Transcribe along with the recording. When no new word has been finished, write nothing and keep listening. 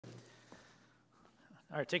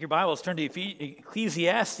All right, take your Bibles, turn to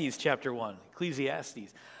Ecclesiastes chapter 1.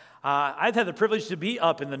 Ecclesiastes. I've had the privilege to be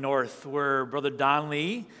up in the north where Brother Don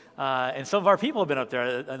Lee and some of our people have been up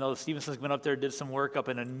there. I know Stevenson's been up there, did some work up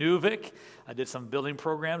in Inuvik. I did some building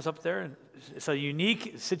programs up there. It's a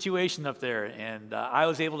unique situation up there, and I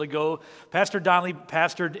was able to go. Pastor Don Lee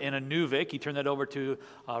pastored in Inuvik. He turned that over to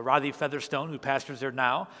Rodney Featherstone, who pastors there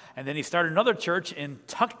now. And then he started another church in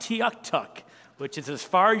Tuktoyaktuk, which is as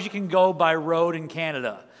far as you can go by road in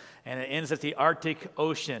Canada. And it ends at the Arctic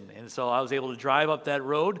Ocean. And so I was able to drive up that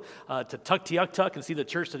road to Tuktoyaktuk and see the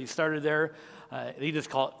church that he started there. He just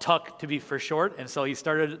called it Tuk to be for short. And so he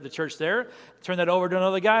started the church there, turned that over to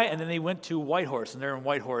another guy, and then he went to Whitehorse, and they're in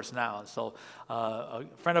Whitehorse now. And so a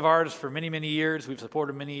friend of ours for many, many years. We've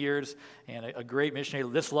supported him many years, and a great missionary.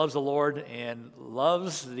 This loves the Lord and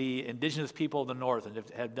loves the indigenous people of the north, and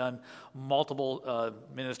have done multiple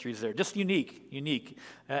ministries there. Just unique.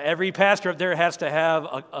 Every pastor up there has to have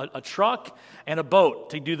a truck and a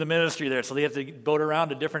boat to do the ministry there. So they have to boat around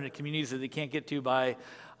to different communities that they can't get to by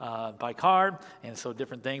car, and so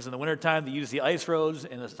different things. In the wintertime, they use the ice roads.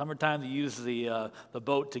 In the summertime, they use the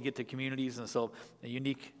boat to get to communities, and so a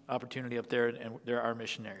unique opportunity up there, and there are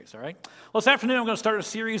missionaries, all right? Well, this afternoon, I'm going to start a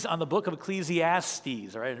series on the book of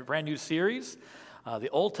Ecclesiastes, all right? A brand new series, the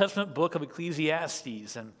Old Testament book of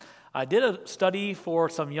Ecclesiastes, and I did a study for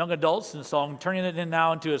some young adults, and so I'm turning it in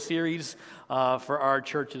now into a series for our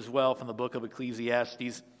church as well from the book of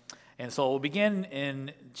Ecclesiastes. And so we'll begin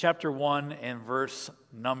in chapter 1 and verse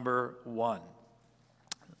number 1.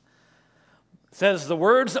 It says, "The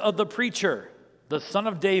words of the preacher, the son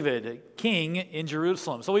of David, king in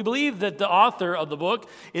Jerusalem." So we believe that the author of the book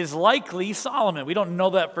is likely Solomon. We don't know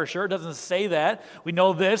that for sure. It doesn't say that. We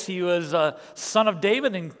know this. He was a son of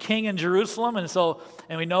David and king in Jerusalem.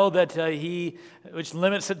 And we know that which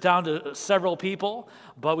limits it down to several people,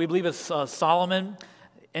 but we believe it's Solomon.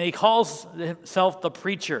 And he calls himself the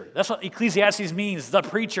preacher. That's what Ecclesiastes means, the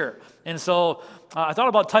preacher. And so I thought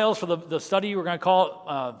about titles for the study. We're going to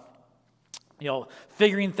call it,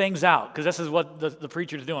 figuring things out, because this is what the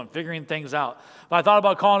preacher's doing, figuring things out. But I thought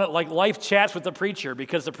about calling it like Life Chats with the Preacher,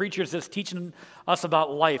 because the preacher is just teaching us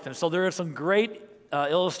about life. And so there are some great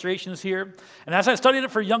illustrations here. And as I studied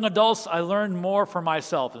it for young adults, I learned more for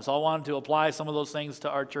myself. And so I wanted to apply some of those things to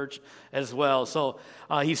our church as well. So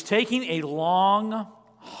he's taking a long,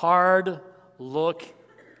 hard look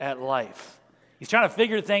at life. He's trying to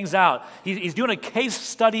figure things out. He's doing a case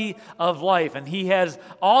study of life, and he has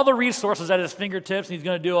all the resources at his fingertips, and he's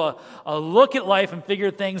going to do a look at life and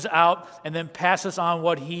figure things out, and then pass us on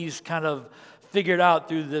what he's kind of figured out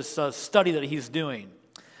through this study that he's doing.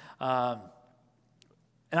 And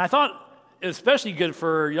I thought especially good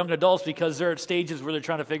for young adults, because they're at stages where they're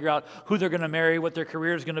trying to figure out who they're going to marry, what their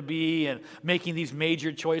career is going to be, and making these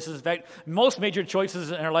major choices. In fact, most major choices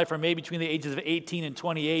in our life are made between the ages of 18 and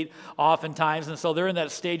 28 oftentimes, and so they're in that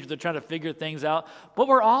stage where they're trying to figure things out. But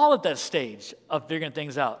we're all at that stage of figuring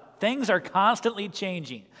things out. Things are constantly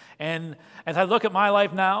changing. And as I look at my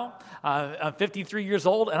life now, I'm 53 years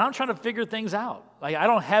old, and I'm trying to figure things out. Like, I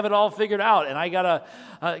don't have it all figured out, and I got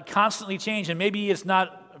to constantly change. And maybe it's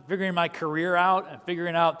not figuring my career out and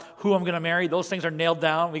figuring out who I'm going to marry. Those things are nailed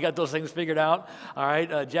down. We got those things figured out. All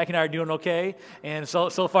right, Jackie and I are doing okay, and so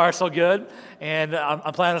far so good. And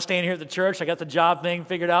I'm planning on staying here at the church. I got the job thing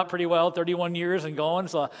figured out pretty well, 31 years and going,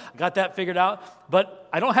 so I got that figured out. But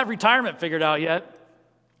I don't have retirement figured out yet.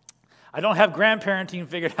 I don't have grandparenting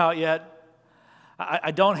figured out yet.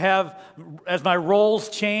 I don't have, as my roles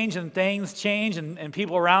change and things change and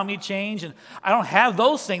people around me change, and I don't have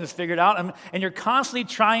those things figured out. And you're constantly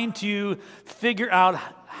trying to figure out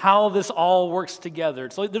how this all works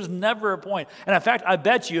together. So there's never a point. And in fact, I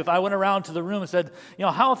bet you if I went around to the room and said,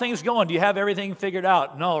 how are things going? Do you have everything figured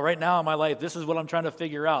out? No, right now in my life, this is what I'm trying to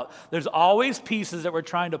figure out. There's always pieces that we're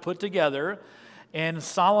trying to put together. And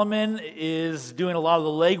Solomon is doing a lot of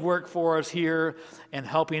the legwork for us here and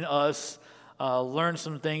helping us learn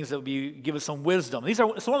some things that will give us some wisdom. These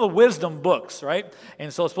are some of the wisdom books, right?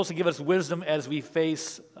 And so it's supposed to give us wisdom as we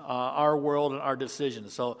face our world and our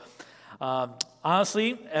decisions. So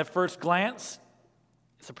honestly, at first glance,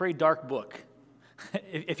 it's a pretty dark book.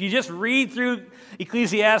 If you just read through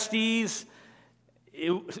Ecclesiastes,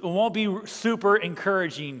 it won't be super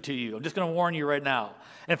encouraging to you. I'm just going to warn you right now.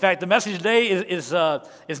 In fact, the message today is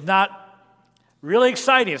not really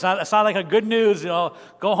exciting. It's not like a good news, go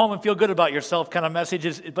home and feel good about yourself kind of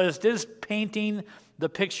message, but it's just painting the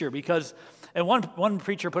picture. Because, and one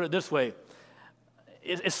preacher put it this way,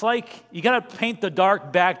 it's like you got to paint the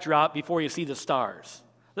dark backdrop before you see the stars.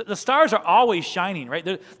 The stars are always shining, right?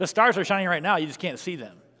 The stars are shining right now, you just can't see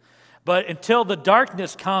them. But until the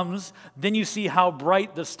darkness comes, then you see how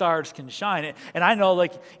bright the stars can shine. And I know,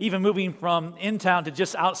 like, even moving from in town to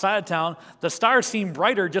just outside of town, the stars seem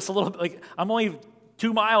brighter just a little bit. Like, I'm only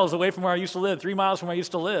 2 miles away from where I used to live, 3 miles from where I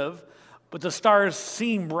used to live. But the stars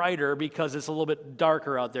seem brighter because it's a little bit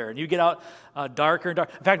darker out there. And you get out darker and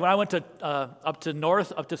darker. In fact, when I went to up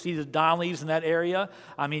to see the Donnellys in that area,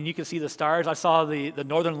 I mean, you can see the stars. I saw the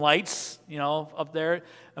Northern Lights, up there.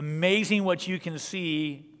 Amazing what you can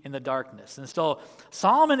see in the darkness. And so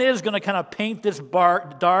Solomon is going to kind of paint this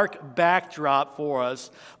dark backdrop for us,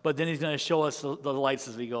 but then he's going to show us the lights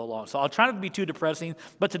as we go along. So I'll try not to be too depressing,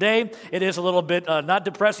 but today it is a little bit not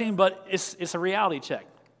depressing, but it's a reality check.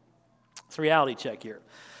 It's a reality check here.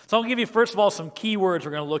 So I'll give you, first of all, some key words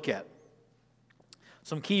we're going to look at.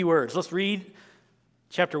 Some key words. Let's read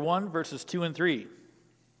chapter 1, verses 2 and 3.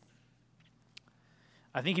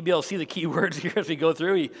 I think you'll be able to see the key words here as we go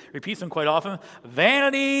through. He repeats them quite often.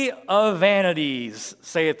 Vanity of vanities,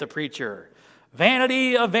 saith the preacher.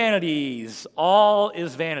 Vanity of vanities, all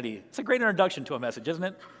is vanity. It's a great introduction to a message, isn't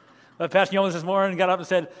it? Pastor Yeomans this morning got up and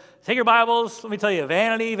said, take your Bibles, let me tell you,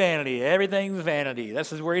 vanity, vanity, everything's vanity.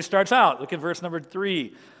 This is where he starts out. Look at verse number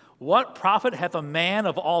 3. What profit hath a man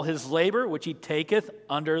of all his labor which he taketh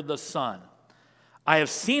under the sun? I have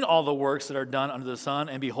seen all the works that are done under the sun,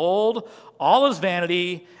 and behold, all is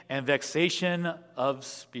vanity and vexation of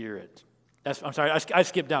spirit. I'm sorry, I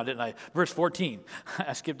skipped down, didn't I? Verse 14.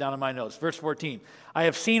 I skipped down in my notes. Verse 14. I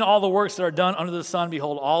have seen all the works that are done under the sun.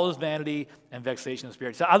 Behold, all is vanity and vexation of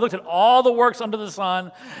spirit. So I looked at all the works under the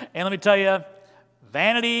sun, and let me tell you,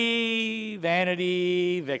 vanity,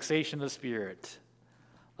 vanity, vexation of spirit.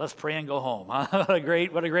 Let's pray and go home. What a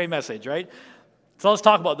great message, right? So let's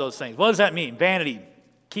talk about those things. What does that mean? Vanity.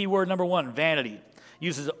 Key word number 1, vanity.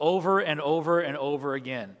 Uses it over and over and over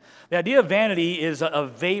again. The idea of vanity is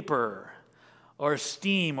a vapor, or a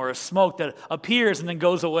steam, or a smoke that appears and then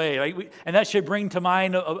goes away. Right? And that should bring to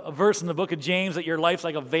mind a verse in the book of James that your life's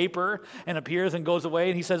like a vapor and appears and goes away.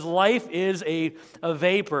 And he says life is a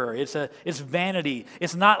vapor. It's vanity.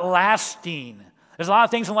 It's not lasting. There's a lot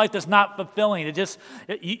of things in life that's not fulfilling.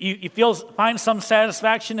 You find some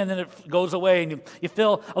satisfaction and then it goes away. And you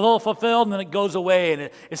feel a little fulfilled and then it goes away. And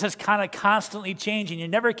it's just kind of constantly changing. You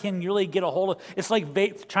never can really get a hold of it. It's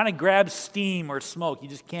like trying to grab steam or smoke. You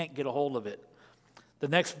just can't get a hold of it. The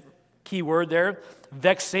next key word there,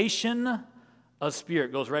 vexation of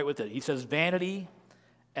spirit, goes right with it. He says vanity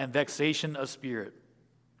and vexation of spirit.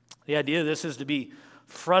 The idea of this is to be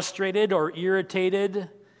frustrated or irritated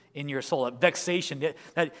in your soul. That vexation,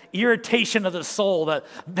 that irritation of the soul, that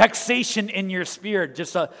vexation in your spirit,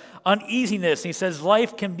 just an uneasiness. And he says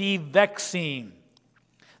life can be vexing.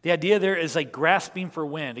 The idea there is like grasping for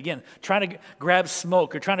wind. Again, trying to grab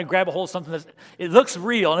smoke or trying to grab a hold of something it looks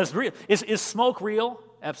real. And it's real. Is smoke real?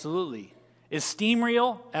 Absolutely. Is steam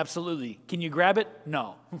real? Absolutely. Can you grab it?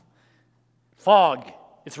 No. Fog,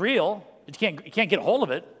 it's real. But you can't get a hold of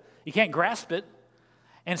it. You can't grasp it.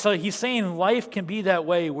 And so he's saying life can be that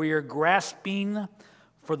way where you're grasping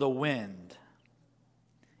for the wind.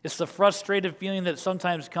 It's the frustrated feeling that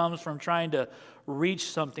sometimes comes from trying to reach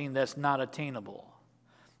something that's not attainable.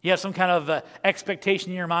 You have some kind of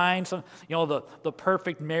expectation in your mind, the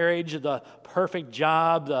perfect marriage, the perfect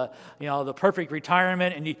job, the perfect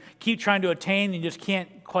retirement, and you keep trying to attain and you just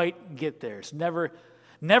can't quite get there. It's never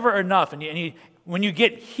enough. And when you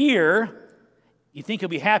get here, you think you'll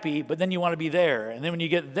be happy, but then you want to be there. And then when you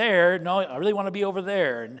get there, no, I really want to be over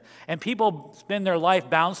there. And people spend their life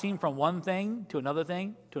bouncing from one thing to another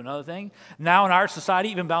thing to another thing. Now in our society,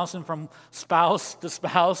 even bouncing from spouse to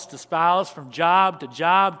spouse to spouse, from job to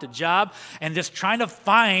job to job, and just trying to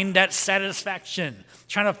find that satisfaction,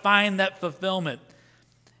 trying to find that fulfillment.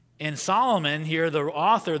 And Solomon here, the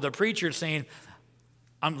author, the preacher, is saying,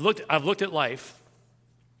 I've looked at life.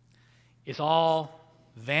 It's all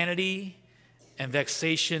vanity and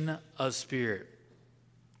vexation of spirit.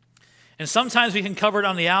 And sometimes we can cover it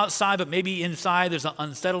on the outside, but maybe inside there's an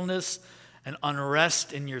unsettledness, an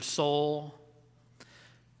unrest in your soul.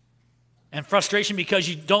 And frustration because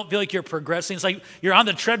you don't feel like you're progressing. It's like you're on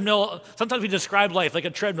the treadmill. Sometimes we describe life like a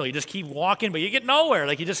treadmill. You just keep walking, but you get nowhere.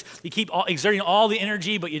 Like you keep exerting all the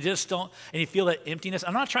energy, but you just don't, and you feel that emptiness.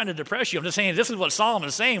 I'm not trying to depress you. I'm just saying this is what Solomon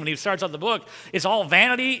is saying when he starts out the book. It's all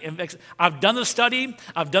vanity. I've done the study.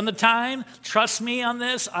 I've done the time. Trust me on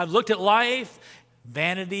this. I've looked at life.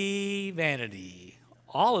 Vanity, vanity.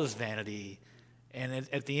 All is vanity. And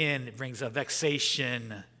at the end, it brings a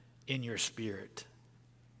vexation in your spirit.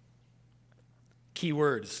 Key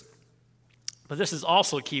words. But this is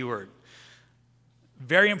also a key word.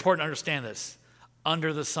 Very important to understand this.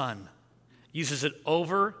 Under the sun. Uses it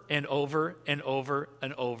over and over and over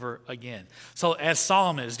and over again. So as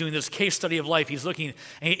Solomon is doing this case study of life, he's looking,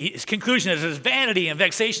 and his conclusion is there's vanity and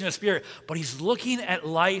vexation of spirit, but he's looking at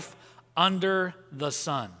life under the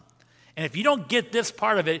sun. And if you don't get this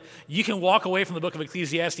part of it, you can walk away from the book of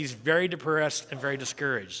Ecclesiastes very depressed and very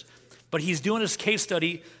discouraged. But he's doing his case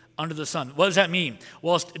study under the sun. What does that mean?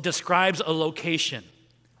 Well, it describes a location.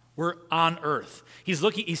 We're on earth. He's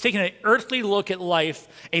taking an earthly look at life,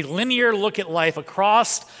 a linear look at life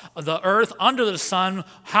across the earth, under the sun,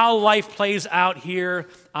 how life plays out here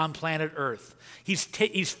on planet Earth. He's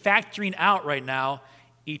factoring out right now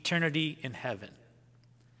eternity in heaven.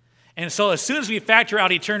 And so as soon as we factor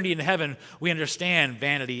out eternity in heaven, we understand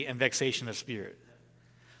vanity and vexation of spirit.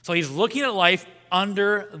 So he's looking at life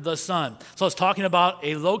under the sun. So it's talking about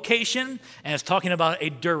a location, and it's talking about a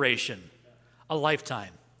duration, a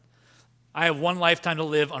lifetime. I have one lifetime to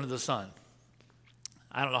live under the sun.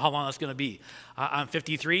 I don't know how long that's going to be. I'm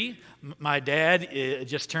 53. My dad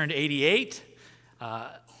just turned 88.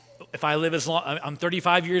 If I live as long, I'm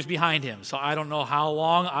 35 years behind him, so I don't know how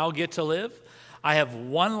long I'll get to live. I have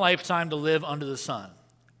one lifetime to live under the sun,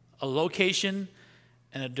 a location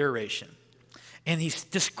and a duration. And he's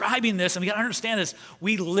describing this, and we got to understand this.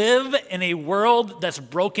 We live in a world that's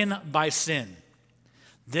broken by sin.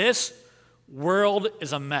 This world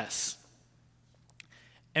is a mess.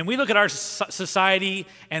 And we look at our society,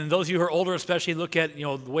 and those of you who are older especially look at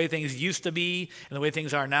the way things used to be and the way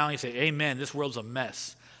things are now, and you say, amen, this world's a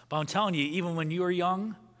mess. But I'm telling you, even when you were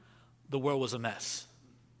young, the world was a mess.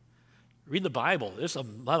 Read the Bible. There's a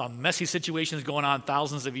lot of messy situations going on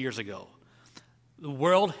thousands of years ago. The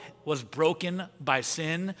world was broken by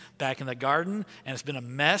sin back in the garden, and it's been a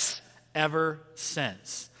mess ever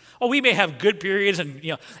since. Oh, we may have good periods,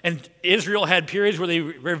 and Israel had periods where they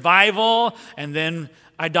revival and then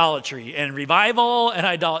idolatry, and revival and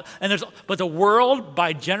idolatry. But the world,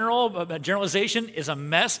 by generalization, is a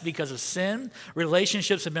mess because of sin.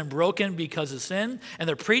 Relationships have been broken because of sin, and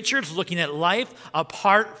the preacher's looking at life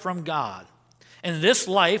apart from God. And this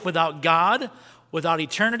life without God, without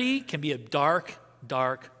eternity, can be a dark,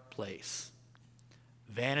 dark place.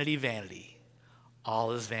 Vanity, vanity.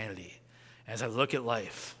 All is vanity. As I look at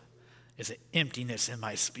life, there's an emptiness in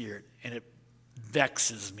my spirit, and it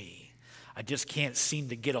vexes me. I just can't seem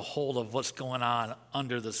to get a hold of what's going on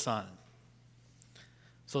under the sun.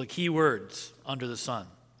 So the key words, under the sun.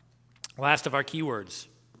 Last of our key words.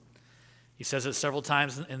 He says it several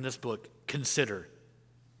times in this book. Consider.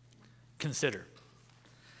 Consider.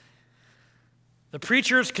 The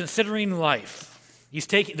preacher's considering life.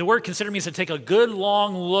 The word consider means to take a good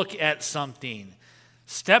long look at something.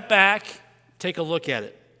 Step back, take a look at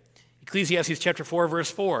it. Ecclesiastes chapter 4, verse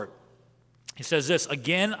 4. He says this,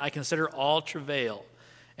 again, I consider all travail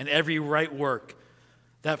and every right work,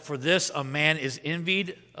 that for this a man is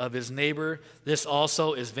envied of his neighbor. This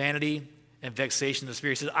also is vanity and vexation of the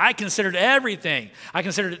spirit. He says, I considered everything. I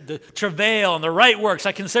considered the travail and the right works.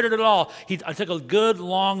 I considered it all. I took a good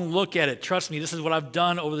long look at it. Trust me, this is what I've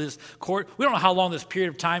done over this court. We don't know how long this period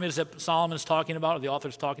of time is that Solomon's talking about, or the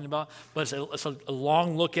author's talking about, but it's a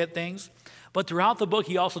long look at things. But throughout the book,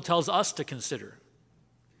 he also tells us to consider.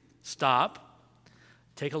 Stop,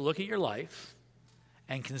 take a look at your life,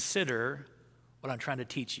 and consider what I'm trying to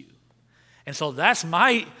teach you. And so that's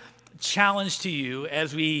my challenge to you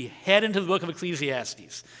as we head into the book of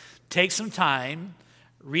Ecclesiastes. Take some time,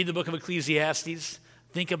 read the book of Ecclesiastes,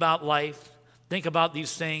 think about life, think about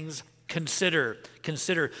these things, consider.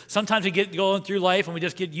 Sometimes we get going through life and we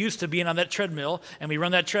just get used to being on that treadmill, and we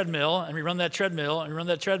run that treadmill, and we run that treadmill, and we run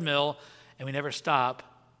that treadmill, and we never stop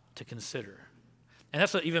to consider. And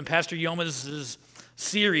that's what even Pastor Yeoman's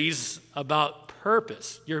series about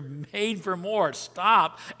purpose. You're made for more.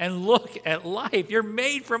 Stop and look at life. You're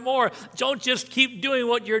made for more. Don't just keep doing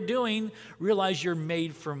what you're doing. Realize you're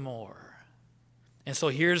made for more. And so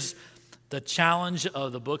here's the challenge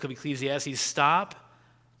of the book of Ecclesiastes. Stop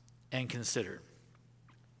and consider.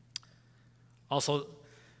 Also,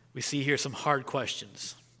 we see here some hard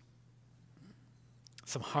questions.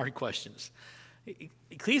 Some hard questions.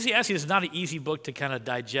 Ecclesiastes is not an easy book to kind of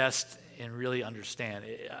digest and really understand.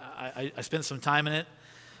 I spent some time in it.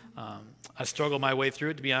 I struggled my way through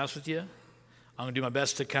it, to be honest with you. I'm going to do my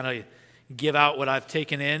best to kind of give out what I've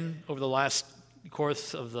taken in over the last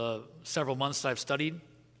course of the several months that I've studied.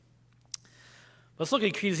 Let's look at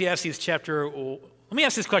Ecclesiastes chapter. Let me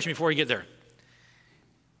ask this question before we get there.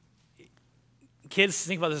 Kids,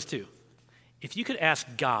 think about this too. If you could ask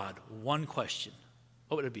God one question,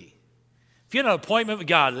 what would it be? If you had an appointment with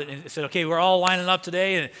God and said, okay, we're all lining up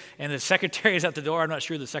today, and the secretary is at the door. I'm not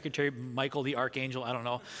sure the secretary, Michael the archangel, I don't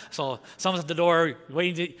know. So someone's at the door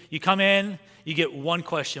waiting. You come in, you get one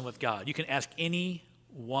question with God. You can ask any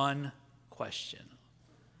one question.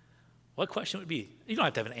 What question would it be? You don't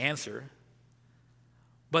have to have an answer.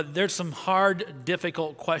 But there's some hard,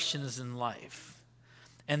 difficult questions in life.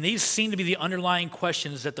 And these seem to be the underlying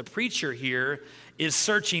questions that the preacher here is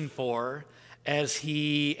searching for as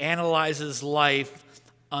he analyzes life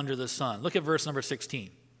under the sun. Look at verse number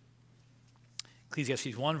 16.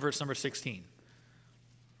 Ecclesiastes 1, verse number 16.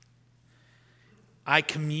 I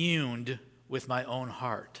communed with my own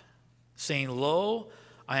heart, saying, Lo,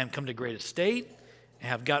 I am come to great estate, and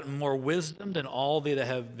have gotten more wisdom than all they that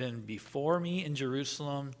have been before me in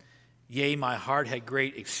Jerusalem. Yea, my heart had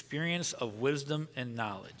great experience of wisdom and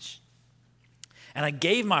knowledge. And I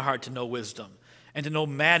gave my heart to know wisdom, and to know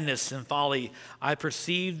madness and folly. I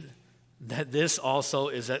perceived that this also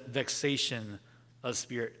is that vexation of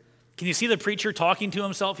spirit. Can you see the preacher talking to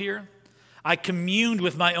himself here? I communed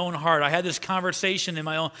with my own heart. I had this conversation in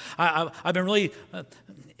my own. I've been really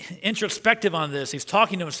introspective on this. He's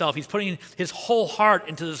talking to himself. He's putting his whole heart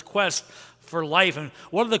into this quest for life. And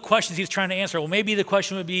what are the questions he's trying to answer? Well, maybe the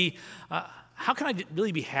question would be, how can I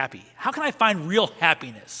really be happy? How can I find real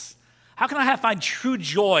happiness? How can I find true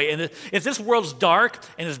joy? And if this world's dark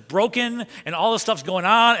and is broken and all this stuff's going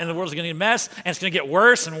on and the world's going to get a mess and it's going to get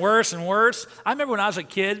worse and worse and worse. I remember when I was a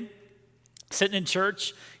kid sitting in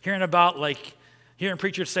church hearing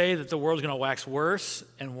preachers say that the world's going to wax worse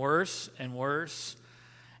and worse and worse.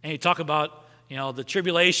 And you talk about, the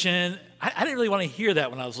tribulation. I didn't really want to hear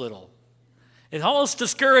that when I was little. It's almost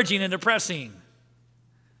discouraging and depressing.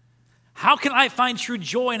 How can I find true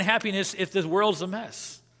joy and happiness if this world's a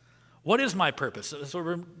mess? What is my purpose? That's what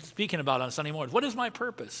we're speaking about on Sunday mornings. What is my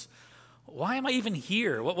purpose? Why am I even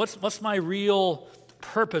here? What's my real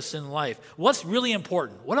purpose in life? What's really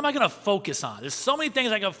important? What am I going to focus on? There's so many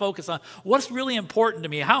things I can focus on. What's really important to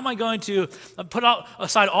me? How am I going to put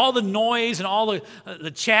aside all the noise and all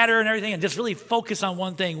the chatter and everything and just really focus on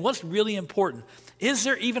one thing? What's really important? Is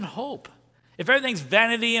there even hope? If everything's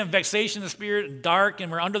vanity and vexation of the spirit and dark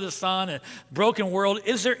and we're under the sun and broken world,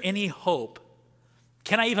 is there any hope?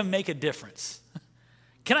 Can I even make a difference?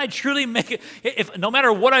 Can I truly make it? If no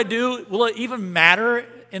matter what I do, will it even matter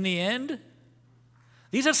in the end?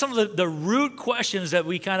 These are some of the root questions that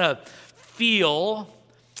we kind of feel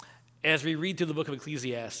as we read through the book of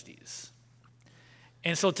Ecclesiastes.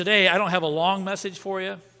 And so today, I don't have a long message for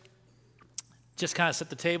you. Just kind of set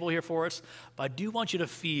the table here for us. But I do want you to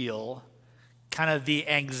feel kind of the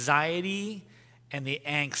anxiety and the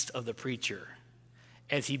angst of the preacher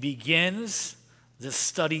as he begins this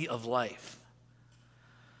study of life.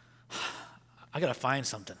 I got to find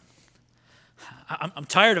something. I'm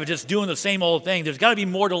tired of just doing the same old thing. There's got to be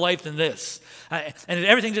more to life than this. And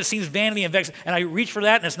everything just seems vanity and vex. And I reach for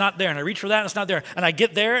that and it's not there. And I reach for that and it's not there. And I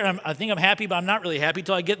get there and I think I'm happy, but I'm not really happy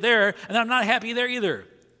until I get there. And then I'm not happy there either.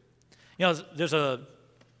 There's a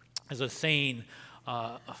saying,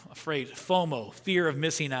 a phrase, FOMO, fear of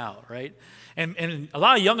missing out, right? And a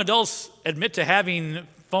lot of young adults admit to having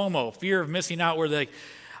FOMO, fear of missing out, where they're like,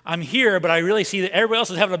 I'm here, but I really see that everybody else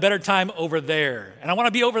is having a better time over there. And I want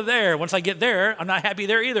to be over there. Once I get there, I'm not happy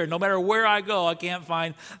there either. No matter where I go, I can't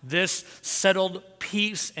find this settled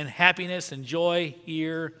peace and happiness and joy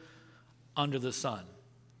here under the sun.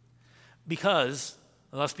 Because,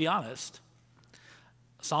 let's be honest,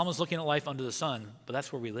 Solomon's looking at life under the sun, but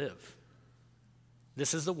that's where we live.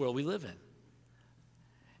 This is the world we live in.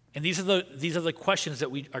 And these are the questions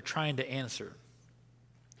that we are trying to answer.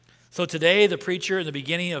 So today, the preacher, in the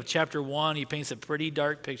beginning of chapter 1, he paints a pretty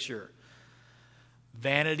dark picture.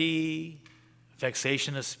 Vanity,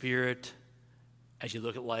 vexation of spirit, as you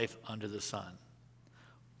look at life under the sun.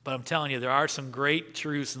 But I'm telling you, there are some great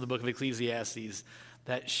truths in the book of Ecclesiastes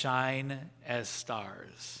that shine as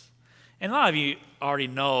stars. And a lot of you already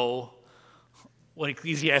know what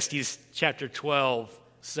Ecclesiastes chapter 12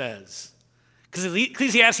 says. Because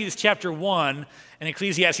Ecclesiastes chapter 1 and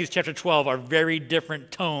Ecclesiastes chapter 12 are very different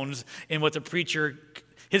tones in what the preacher,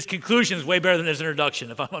 his conclusion is way better than his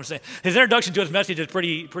introduction, if I'm saying. His introduction to his message is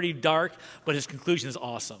pretty dark, but his conclusion is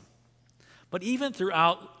awesome. But even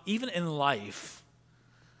in life,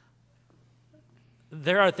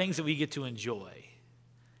 there are things that we get to enjoy.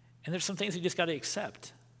 And there's some things we just got to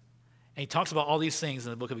accept. And he talks about all these things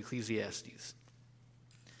in the book of Ecclesiastes.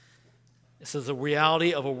 It says the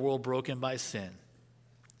reality of a world broken by sin.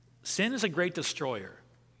 Sin is a great destroyer.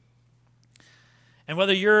 And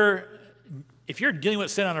if you're dealing with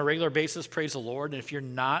sin on a regular basis, praise the Lord. And if you're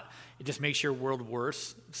not, it just makes your world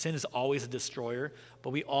worse. Sin is always a destroyer.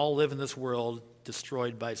 but we all live in this world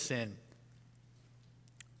destroyed by sin.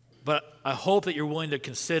 But I hope that you're willing to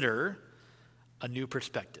consider a new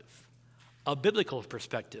perspective, a biblical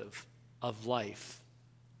perspective of life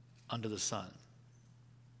under the sun.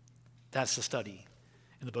 That's the study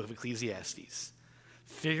in the book of Ecclesiastes.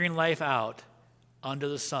 Figuring life out under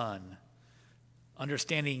the sun,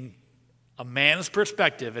 understanding a man's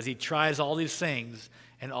perspective as he tries all these things,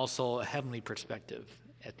 and also a heavenly perspective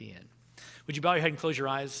at the end. Would you bow your head and close your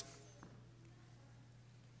eyes?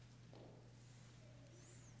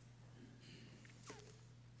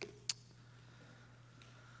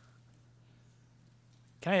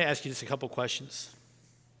 Can I ask you just a couple questions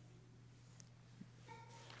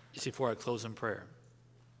just before I close in prayer?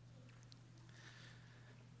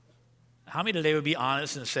 How many today would be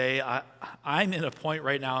honest and say, I'm in a point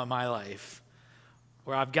right now in my life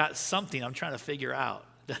where I've got something I'm trying to figure out?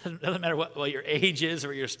 Doesn't matter what your age is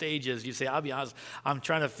or your stage is. You say, I'll be honest,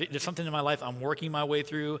 there's something in my life I'm working my way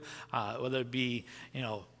through, whether it be,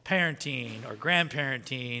 parenting or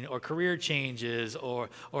grandparenting or career changes or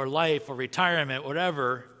life or retirement,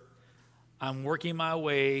 whatever. I'm working my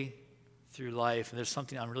way through life, and there's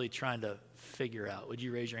something I'm really trying to figure out. Would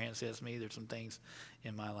you raise your hand and say, that's me? There's some things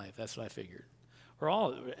in my life. That's what I figured. We're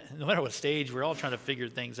all, no matter what stage, we're all trying to figure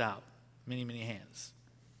things out. Many, many hands.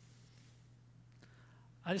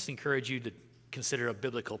 I just encourage you to consider a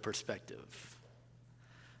biblical perspective.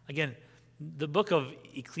 Again, the book of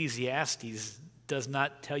Ecclesiastes does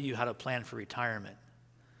not tell you how to plan for retirement.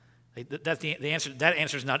 That's the answer. That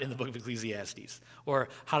answer is not in the book of Ecclesiastes, or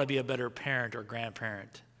how to be a better parent or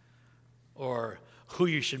grandparent, or who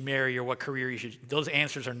you should marry or what career you should. Those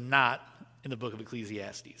answers are not in the book of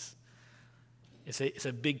Ecclesiastes. It's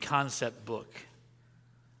a big concept book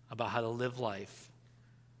about how to live life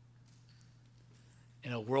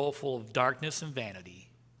in a world full of darkness and vanity,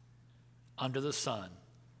 under the sun,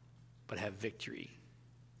 but have victory.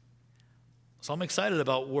 So I'm excited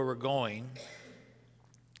about where we're going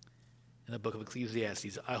in the book of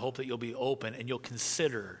Ecclesiastes. I hope that you'll be open and you'll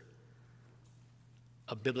consider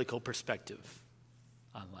a biblical perspective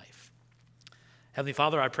on life. Heavenly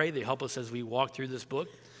Father, I pray that you help us as we walk through this book.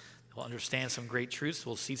 We'll understand some great truths.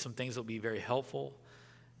 We'll see some things that will be very helpful.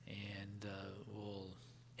 And we'll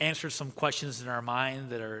answer some questions in our mind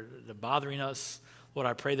that are bothering us. Lord,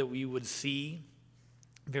 I pray that we would see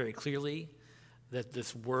very clearly that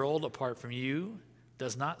this world apart from you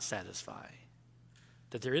does not satisfy,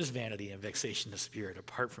 that there is vanity and vexation of spirit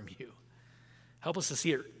apart from you. Help us to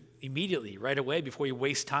see it immediately, right away, before you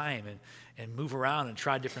waste time and move around and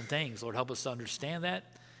try different things. Lord, help us to understand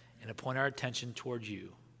that and to point our attention towards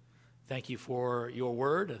you. Thank you for your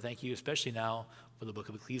word, and thank you especially now for the book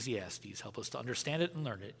of Ecclesiastes. Help us to understand it and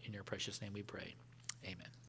learn it. In your precious name we pray. Amen.